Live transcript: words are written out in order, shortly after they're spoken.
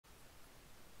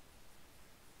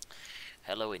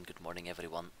Hello and good morning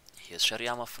everyone. Here's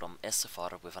Shariyama from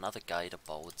SFR with another guide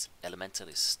about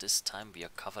Elementalists. This time we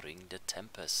are covering the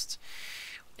Tempest.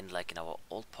 In our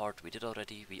old part we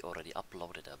already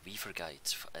uploaded a Weaver guide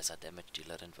as a damage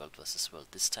dealer in World vs. World.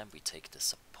 This time we take the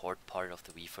support part of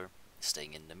the Weaver,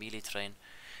 staying in the melee train,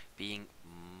 being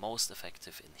most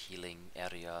effective in healing,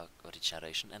 area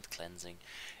regeneration and cleansing,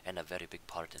 and a very big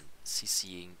part in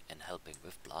CCing and helping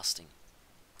with blasting.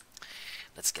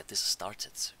 Let's get this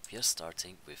started. We are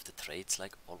starting with the trades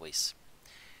like always.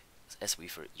 As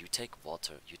Weaver, you take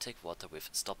water with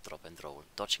stop, drop and roll.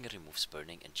 Dodging removes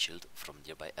burning and chilled from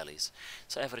nearby allies.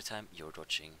 So every time you're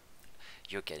dodging,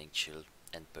 you're getting chilled,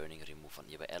 and burning remove on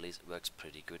nearby allies works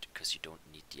pretty good because you don't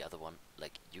need the other one.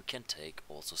 Like, you can take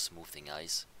also smoothing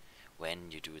ice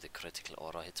when you do the critical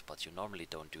aura hit, but you normally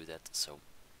don't do that, so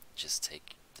just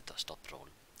take the stop roll.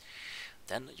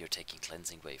 Then you're taking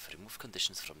Cleansing Wave. Remove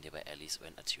conditions from nearby allies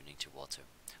when attuning to water.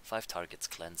 5 targets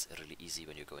cleanse, really easy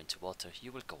when you go into water.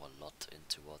 You will go a lot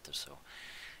into water, so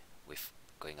with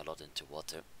going a lot into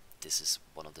water, this is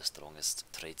one of the strongest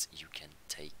traits you can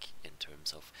take in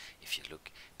terms of, if you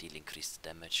look, deal increased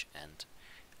damage and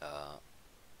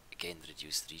gain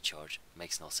reduced recharge.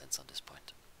 Makes no sense on this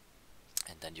point.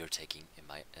 And then you're taking in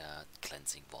my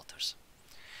Cleansing Waters.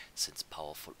 Since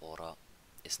Powerful Aura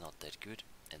is not that good,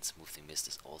 and Smoothing Mist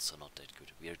is also not that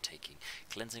good, we are taking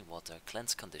Cleansing Water,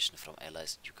 Cleanse Condition from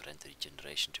allies, you grant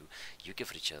regeneration to, you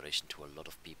give regeneration to a lot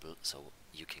of people, so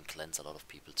you can cleanse a lot of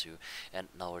people too. And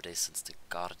nowadays, since the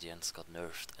Guardians got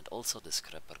nerfed and also the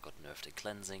Scrapper got nerfed in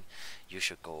cleansing, you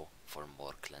should go for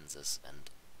more cleanses, and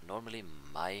normally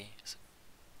my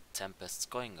Tempest's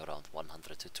going around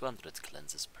 100 to 200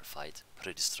 cleanses per fight,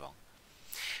 pretty strong.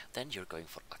 Then you're going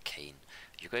for Arcane.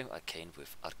 You're going Arcane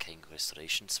with Arcane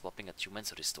Restoration. Swapping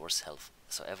attunements restores health.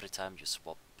 So every time you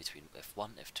swap between F1,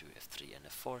 F2, F3 and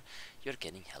F4, you're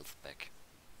gaining health back.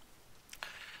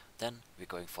 Then we're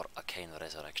going for Arcane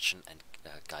Resurrection and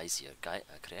Geyser.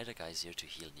 Create a Geyser to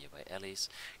heal nearby allies.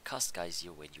 Cast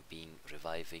Geyser when you're being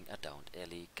reviving a downed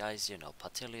ally. Geyser now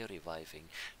partially reviving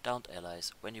downed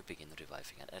allies. When you begin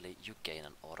reviving an ally, you gain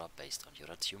an aura based on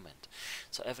your attunement.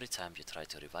 So every time you try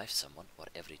to revive someone, or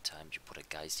every time you put a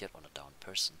Geyser on a downed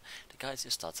person, the Geyser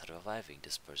starts reviving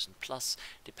this person. Plus,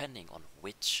 depending on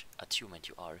which attunement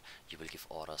you are, you will give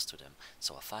auras to them.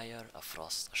 So a fire, a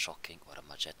frost, a shocking or a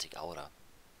majestic aura.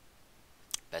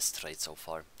 Best trait so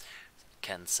far,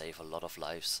 can save a lot of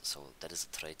lives, so that is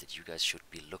a trait that you guys should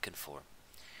be looking for.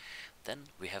 Then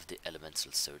we have the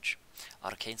Elemental Surge.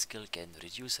 Arcane skill can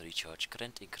reduce recharge,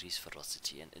 grant increase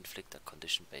ferocity and inflict a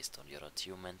condition based on your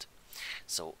attunement.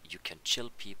 So you can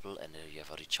chill people and you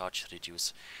have a recharge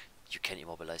reduce. You can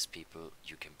immobilize people,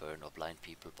 you can burn or blind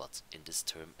people, but in this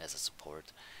term as a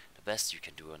support, the best you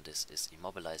can do on this is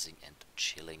immobilizing, and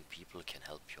chilling people can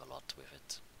help you a lot with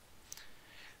it.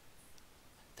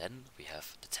 Then we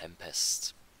have the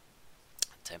Tempest.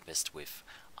 Tempest with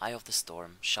Eye of the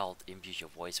Storm. Shout, imbue your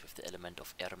voice with the element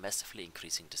of air, massively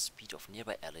increasing the speed of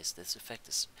nearby allies. This effect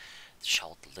is the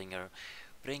Shout Linger,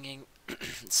 bringing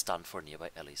stun for nearby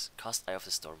allies. Cast Eye of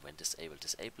the Storm when disabled,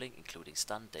 disabling including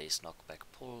stun, daze, knockback,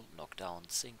 pull, knockdown,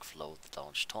 sink, float,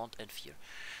 dodge, taunt and fear.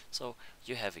 So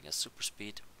you're having a super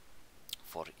speed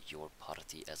for your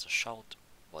party as a shout,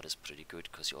 what is pretty good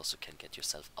because you also can get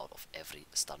yourself out of every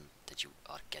stun that you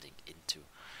are getting into,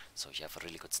 so you have a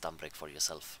really good stun break for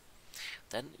yourself.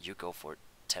 Then you go for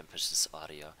Tempest's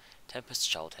area. Tempest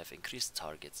shout have increased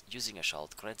targets. Using a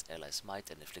shout grants allies might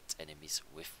and inflicts enemies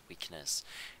with weakness.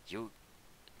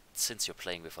 Since you're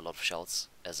playing with a lot of shouts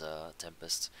as a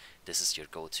Tempest, this is your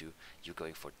go-to. You're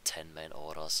going for 10-man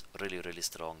auras, really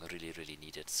strong, really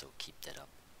needed, so keep that up.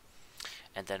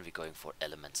 And then we're going for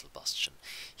Elemental Bastion.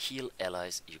 Heal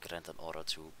allies, you grant an aura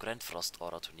to. Grant Frost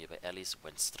aura to nearby allies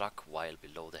when struck while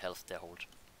below the health they hold.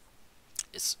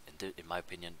 Is, in my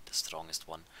opinion, the strongest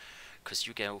one. Because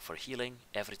you go for healing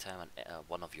every time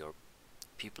one of your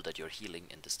people that you're healing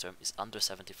in this term is under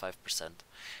 75%.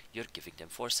 You're giving them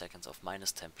 4 seconds of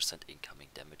minus 10% incoming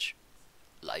damage.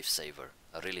 Lifesaver.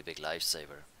 A really big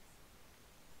lifesaver.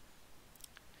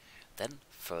 Then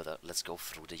further, let's go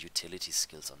through the utility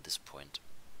skills on this point.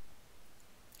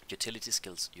 Utility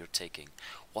skills you're taking.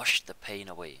 Wash the pain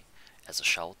away as a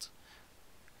shout,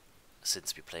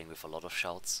 since we're playing with a lot of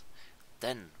shouts.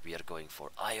 Then we are going for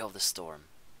Eye of the Storm.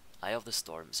 Eye of the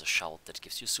Storm is a shout that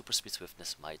gives you super speed,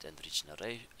 swiftness, might and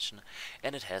regeneration,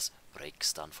 and it has break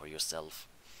stun for yourself.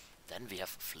 Then we have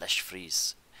Flesh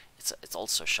Freeze. It's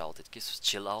also a shout. It gives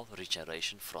chill out,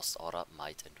 regeneration, frost aura,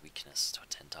 might and weakness to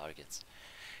 10 targets.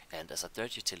 And as a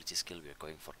third utility skill, we are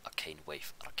going for Arcane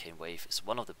Wave. Arcane Wave is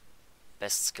one of the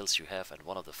best skills you have and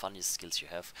one of the funniest skills you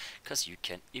have, because you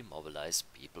can immobilize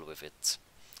people with it.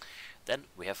 Then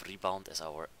we have Rebound as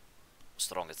our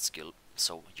strongest skill,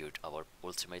 so our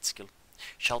ultimate skill.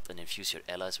 Shout and infuse your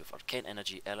allies with arcane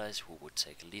energy. Allies who would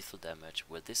take lethal damage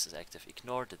while this is active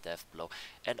ignore the death blow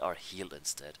and are healed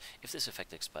instead. If this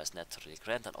effect expires naturally,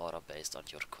 grant an aura based on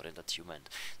your current attunement.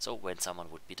 So when someone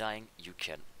would be dying, you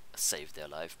can save their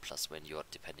life, plus when you're,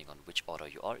 depending on which aura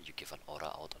you are, you give an aura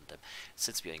out on them.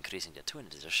 Since we are increasing the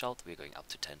attunement in the shout, we're going up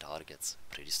to 10 targets.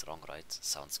 Pretty strong, right?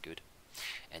 Sounds good.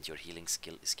 And your healing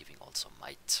skill is giving also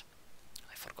might.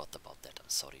 I forgot about that, I'm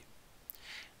sorry.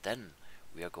 Then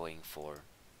we are going for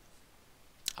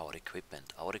our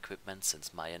equipment. Our equipment,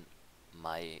 since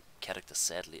my character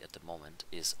sadly at the moment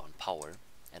is on power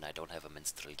and I don't have a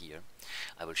minstrel gear,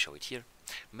 I will show it here.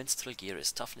 Minstrel gear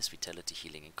is toughness, vitality,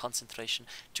 healing and concentration,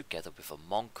 together with a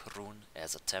monk rune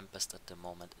as a Tempest at the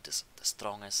moment. It is the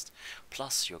strongest.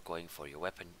 Plus you're going for your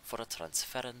weapon for a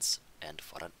transference and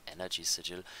for an energy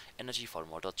sigil. Energy for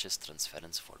more dodges,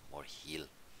 transference for more heal.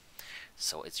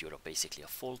 So you're basically a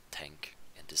full tank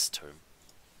in this term.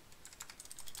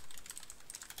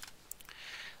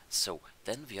 So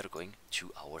then we are going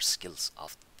to our skills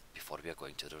before we are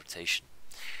going to the rotation.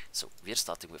 So we are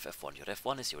starting with F1. Your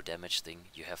F1 is your damage thing.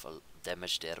 You have a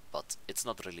damage there, but it's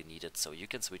not really needed, so you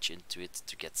can switch into it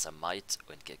to get some might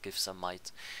and give some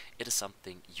might. It is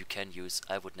something you can use.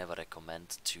 I would never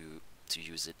recommend to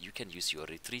use it. You can use your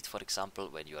retreat, for example,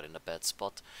 when you are in a bad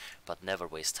spot, but never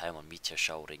waste time on meteor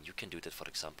showering. You can do that, for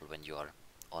example, when you are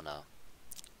on a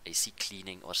AC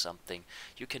cleaning or something.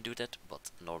 You can do that,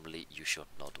 but normally you should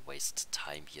not waste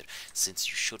time here, since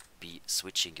you should be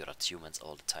switching your attunements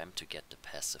all the time to get the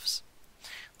passives.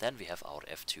 Then we have our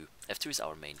F2. F2 is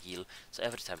our main heal, so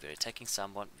every time we are attacking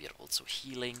someone, we are also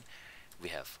healing. We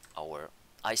have our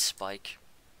Ice Spike.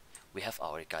 We have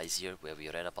our Geyser, where we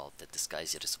read about that this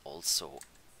Geyser is also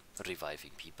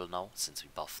reviving people now, since we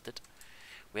buffed it.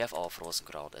 We have our Frozen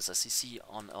Ground as a CC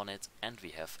on it, and we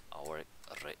have our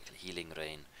Healing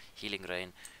Rain. Healing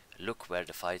Rain, look where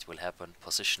the fight will happen,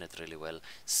 position it really well,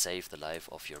 save the life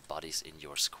of your buddies in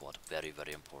your squad. Very,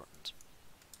 very important.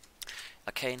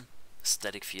 Arcane,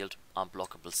 static field,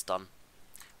 unblockable stun.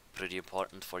 Pretty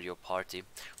important for your party.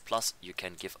 Plus you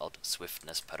can give out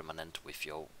swiftness permanent with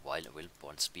your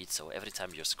Wildborn speed, so every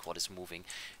time your squad is moving,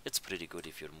 it's pretty good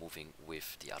if you're moving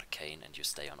with the arcane and you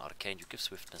stay on arcane. You give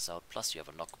swiftness out, plus you have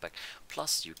a knockback,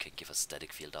 plus you can give a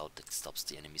static field out that stops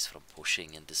the enemies from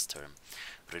pushing in this turn.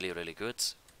 Really, really good.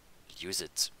 Use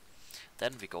it.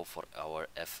 Then we go for our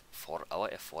F4. Our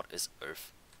F4 is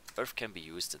Earth. Earth can be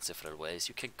used in several ways.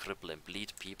 You can cripple and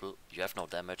bleed people. You have no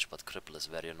damage, but cripple is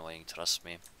very annoying, trust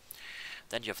me.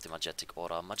 Then you have the Majestic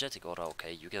Aura. Majestic Aura,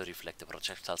 okay, you can reflect the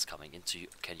projectiles coming into you.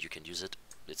 You can use it.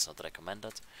 It's not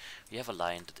recommended. We have a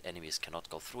line that enemies cannot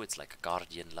go through. It's like a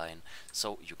guardian line,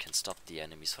 so you can stop the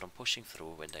enemies from pushing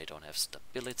through when they don't have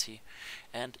stability.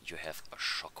 And you have a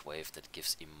shockwave that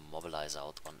gives immobilize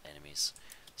out on enemies.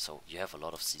 So you have a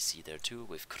lot of CC there too,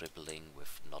 with crippling,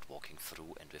 with not walking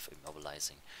through, and with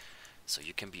immobilizing. So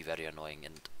you can be very annoying,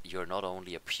 and you're not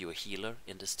only a pure healer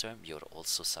in this term, you're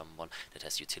also someone that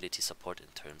has utility support in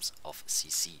terms of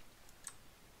CC.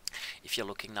 If you're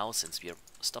looking now, since we are...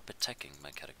 Stop attacking my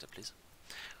character, please.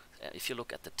 If you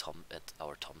look at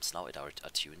our toms now, at our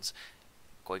attunes,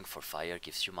 going for fire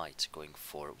gives you might, going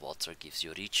for water gives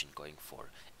you region, going for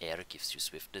air gives you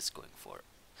swiftness, going for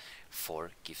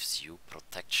 4 gives you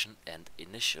protection and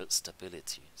initial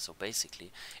stability. So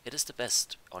basically it is the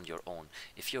best on your own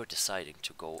if you're deciding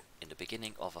to go in the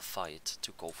beginning of a fight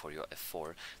to go for your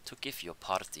F4 to give your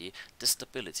party the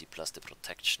stability plus the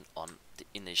protection on the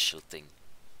initial thing.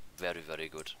 Very, very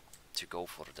good to go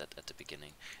for that at the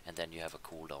beginning, and then you have a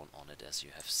cooldown on it, as you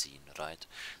have seen, right?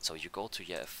 So you go to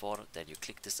your F4, then you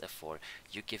click this F4,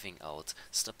 you're giving out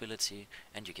stability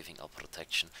and you're giving out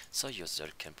protection, so your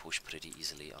Zerg can push pretty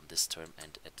easily on this turn,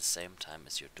 and at the same time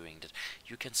as you're doing that,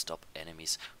 you can stop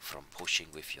enemies from pushing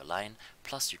with your line,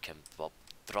 plus you can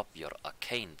drop your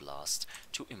Arcane Blast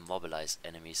to immobilize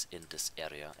enemies in this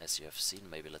area, as you have seen.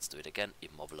 Maybe let's do it again,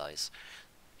 immobilize.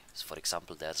 So for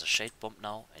example, there's a shade bomb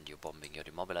now, and you're bombing your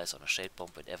immobilize on a shade bomb,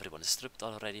 and everyone is stripped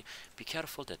already. Be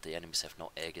careful that the enemies have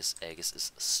no Aegis. Aegis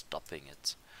is stopping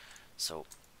it. So,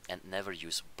 and never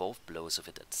use both blows of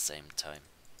it at the same time.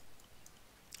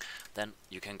 Then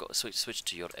you can go switch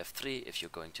to your F3. If you're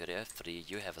going to the F3,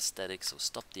 you have a static, so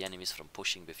stop the enemies from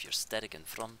pushing with your static in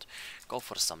front. Go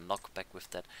for some knockback with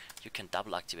that. You can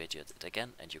double activate it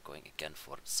again, and you're going again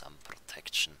for some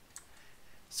protection.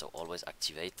 So always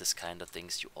activate this kind of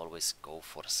things. You always go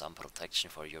for some protection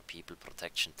for your people.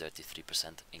 Protection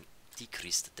 33% in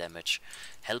decrease the damage,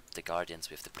 help the Guardians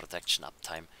with the protection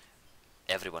uptime.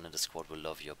 Everyone in the squad will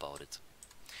love you about it.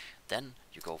 Then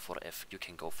you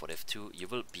can go for F2. You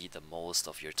will be the most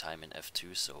of your time in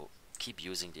F2, so keep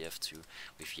using the F2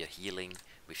 with your healing,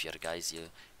 with your Geyser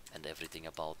and everything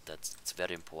about that. It's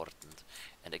very important.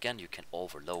 And again, you can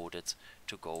overload it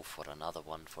to go for another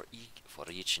one for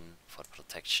regen, for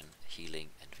protection, healing,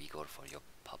 and vigor for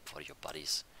your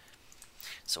buddies.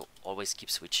 So always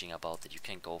keep switching about it. You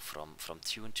can go from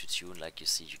tune to tune, like you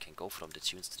see. You can go from the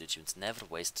tunes to the tunes. Never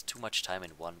waste too much time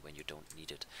in one when you don't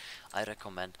need it. I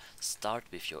recommend start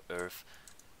with your earth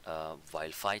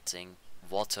while fighting,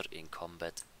 water in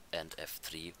combat, and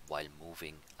F3 while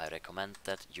moving. I recommend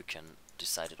that. You can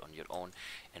decide it on your own.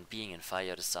 And being in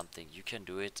fire is something you can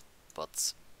do it,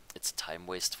 but it's time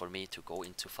waste for me to go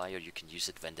into fire. You can use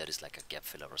it when there is like a gap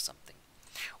filler or something,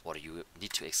 or you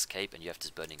need to escape and you have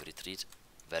this burning retreat.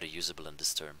 Very usable in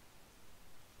this term.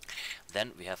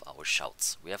 Then we have our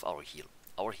shouts. We have our heal.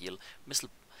 Our heal,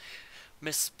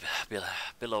 miss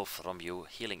below from you,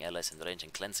 healing allies in range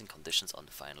and cleansing conditions on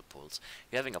the final pulse.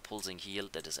 You're having a pulsing heal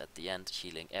that is at the end,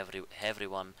 healing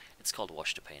everyone. It's called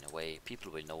Wash the Pain Away.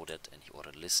 People will know that and you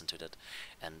already listen to that.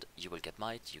 And you will get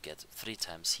might, you get 3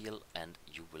 times heal, and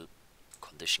you will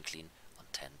condition clean on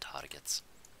 10 targets.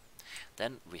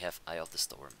 Then we have Eye of the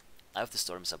Storm. Eye of the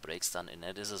Storm is a break stun and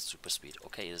it is a super speed.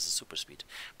 Okay, it is a super speed,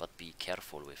 but be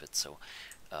careful with it. So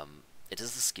it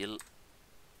is a skill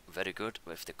very good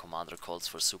if the commander calls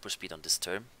for super speed on this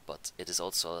turn, but it is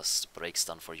also a break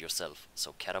stun for yourself.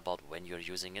 So care about when you're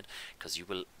using it, because you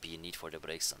will be in need for the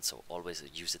break stun. So always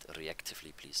use it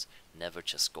reactively, please. Never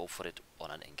just go for it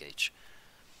on an engage.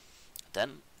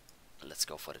 Then let's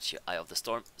go for it here. Eye of the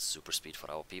Storm, super speed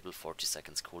for our people, 40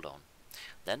 seconds cooldown.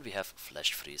 Then we have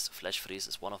Flash Freeze. Flash Freeze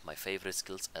is one of my favorite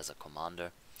skills as a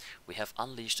commander. We have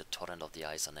unleashed a torrent of the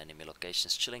ice on enemy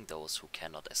locations, chilling those who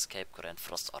cannot escape. Grant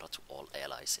Frost Aura to all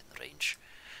allies in range.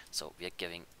 So we're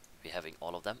having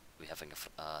all of them. We're having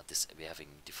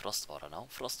the Frost Aura now.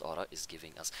 Frost Aura is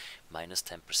giving us minus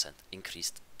 10%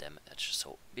 increased damage.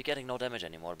 So we're getting no damage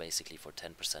anymore, basically, for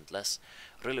 10% less.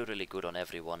 Really, really good on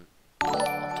everyone. On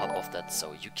top of that,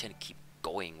 so you can keep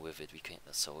going with it.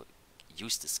 So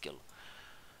use the skill.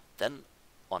 Then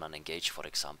on an engage, for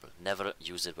example, never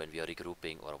use it when we are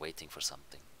regrouping or waiting for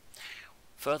something.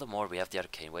 Furthermore, we have the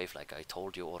Arcane Wave, like I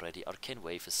told you already. Arcane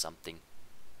Wave is something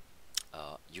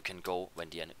you can go when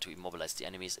to immobilize the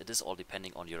enemies. It is all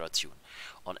depending on your attune.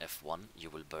 On F1 you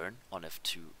will burn, on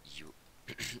F2 you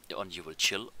you will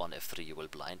chill, on F3 you will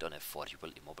blind, on F4 you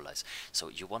will immobilize. So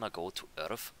you wanna go to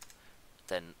Earth.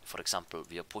 Then, for example,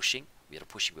 we are pushing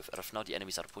with Earth now. The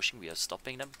enemies are pushing, we are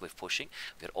stopping them with pushing.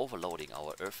 We are overloading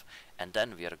our Earth, and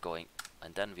then we are going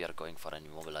for an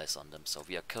immobilize on them. So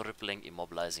we are crippling,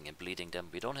 immobilizing, and bleeding them.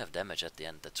 We don't have damage at the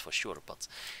end, that's for sure. But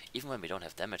even when we don't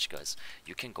have damage, guys,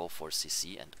 you can go for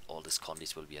CC, and all these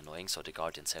condies will be annoying. So the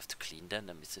Guardians have to clean them.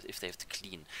 And if they have to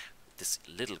clean these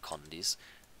little condies,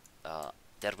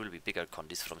 there will be bigger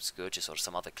condies from Scourges or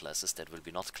some other classes that will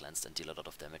be not cleansed and deal a lot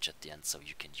of damage at the end, so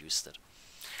you can use that.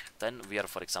 Then we are,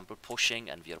 for example, pushing,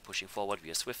 and we are pushing forward. We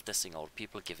are swift-testing our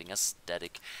people, giving us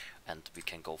static, and we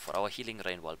can go for our healing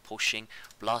rain while pushing,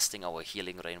 blasting our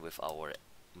healing rain with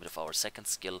our second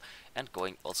skill, and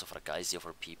going also for a Geyser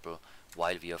for people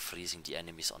while we are freezing the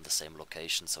enemies on the same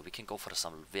location. So we can go for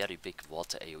some very big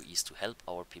water AoEs to help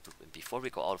our people. Before we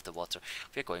go out of the water,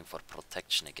 we are going for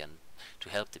protection again to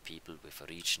help the people with a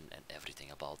region and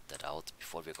everything about that out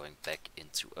before we're going back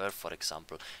into Earth, for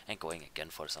example, and going again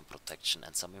for some protection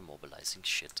and some immobilizing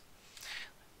shit.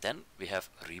 Then we have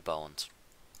Rebound.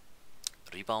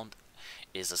 Rebound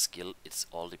is a skill. It's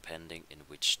all depending in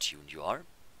which tune you are,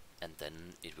 and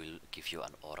then it will give you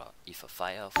an aura, either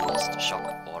fire, frost,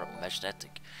 shock, or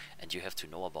magnetic, and you have to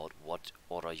know about what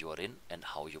aura you are in and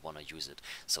how you want to use it.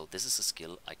 So this is a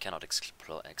skill I cannot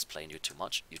explain you too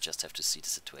much. You just have to see the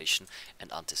situation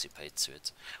and anticipate to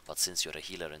it. But since you're a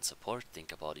healer and support,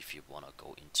 think about if you want to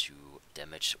go into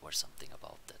damage or something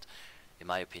about that. In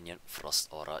my opinion, Frost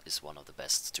Aura is one of the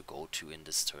best to go to in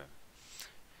this term.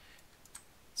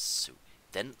 So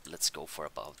then let's go for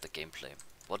about the gameplay.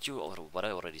 What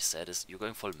I already said is you're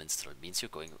going full minstrel, means you're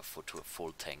going to a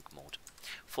full tank mode.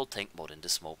 Full tank mode in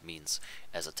this mode means,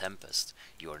 as a Tempest,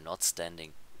 you are not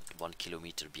standing 1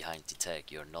 kilometer behind the tag,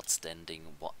 you're not standing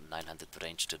 900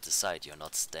 range to the side, you're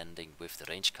not standing with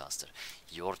the range caster.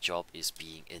 Your job is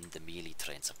being in the melee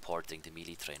train, supporting the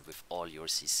melee train with all your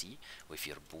CC, with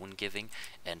your boon giving,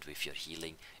 and with your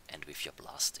healing, and with your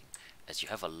blasting. As you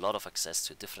have a lot of access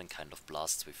to different kind of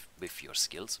blasts with your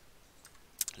skills.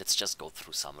 Let's just go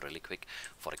through some really quick.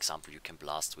 For example, you can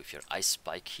blast with your ice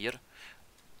spike here,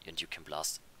 and you can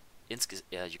blast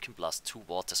you can blast 2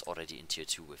 waters already in tier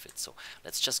 2 with it. So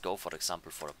let's just go, for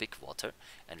example, for a big water,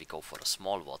 and we go for a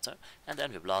small water, and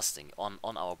then we're blasting on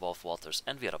our both waters,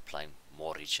 and we are applying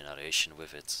more regeneration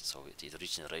with it. So the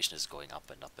regeneration is going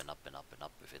up and up and up and up and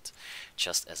up with it,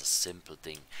 just as a simple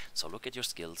thing. So look at your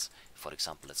skills. For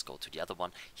example, let's go to the other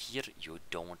one. Here you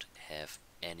don't have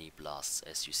any blasts,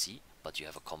 as you see, but you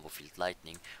have a combo field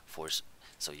lightning for.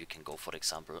 So you can go, for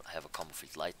example, have a combo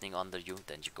field lightning under you,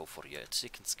 then you go for your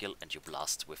second skill and you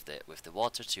blast with the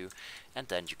water too, and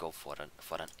then you go for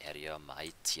an area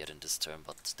might here in this turn,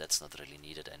 but that's not really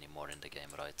needed anymore in the game,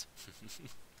 right?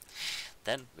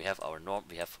 Then we have our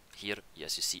we have here,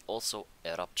 as you see, also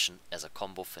eruption as a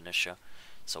combo finisher.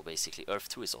 So basically Earth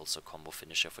 2 is also a combo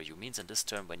finisher for you. Means in this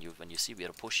turn, when you see we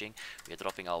are pushing, we are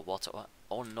dropping our water.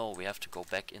 Oh no, we have to go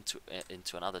back into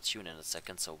another tune in a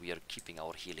second, so we are keeping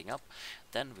our healing up.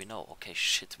 Then we know, okay,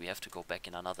 shit, we have to go back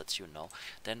in another tune now.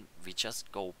 Then we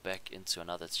just go back into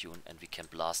another tune and we can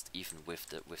blast even with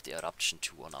the eruption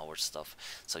 2 on our stuff.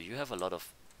 So you have a lot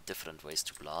of different ways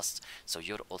to blast. So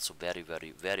you're also very,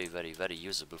 very, very, very, very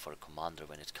usable for a commander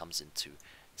when it comes into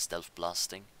stealth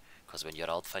blasting. Because when you're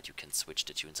outfight, you can switch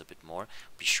the tunes a bit more.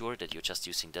 Be sure that you're just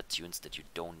using that tunes that you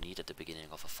don't need at the beginning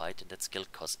of a fight in that skill,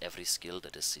 because every skill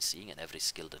that is CCing and every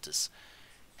skill that is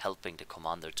helping the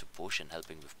commander to push and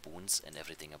helping with boons and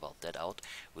everything about that out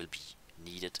will be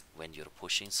needed when you're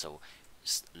pushing. So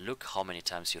look how many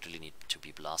times you really need to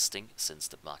be blasting, since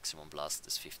the maximum blast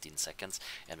is 15 seconds,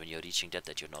 and when you're reaching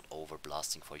that you're not over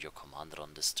blasting for your commander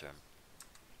on this turn.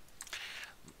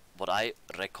 What I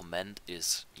recommend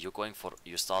is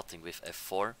you're starting with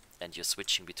F4 and you're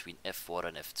switching between F4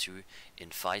 and F2 in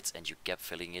fights, and you gap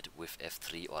filling it with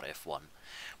F3 or F1.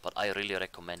 But I really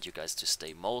recommend you guys to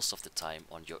stay most of the time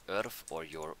on your earth or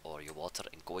your water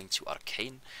and going to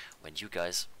arcane when you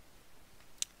guys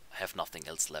have nothing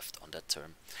else left on that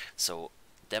turn. So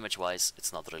damage wise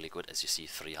it's not really good, as you see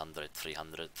 300,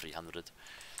 300, 300.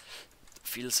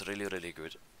 Feels really, really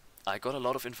good. I got a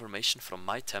lot of information from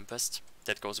my Tempest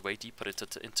that goes way deeper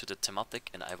into the thematic,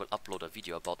 and I will upload a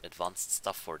video about advanced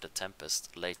stuff for the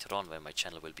Tempest later on when my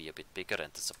channel will be a bit bigger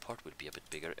and the support will be a bit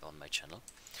bigger on my channel.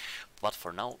 But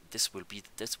for now, this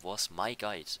was my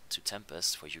guide to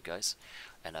Tempest for you guys,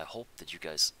 and I hope that you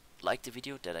guys like the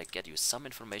video, that I get you some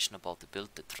information about the build,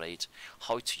 the trade,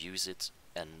 how to use it,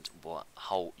 and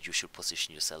how you should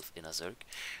position yourself in a Zerg.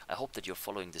 I hope that you're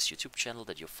following this YouTube channel,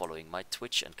 that you're following my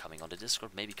Twitch and coming on the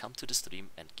Discord. Maybe come to the stream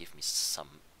and give me some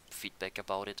feedback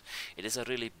about it. It is a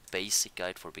really basic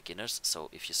guide for beginners, so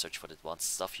if you search for the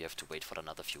advanced stuff you have to wait for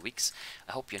another few weeks.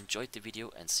 I hope you enjoyed the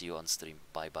video and see you on stream.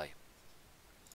 Bye bye.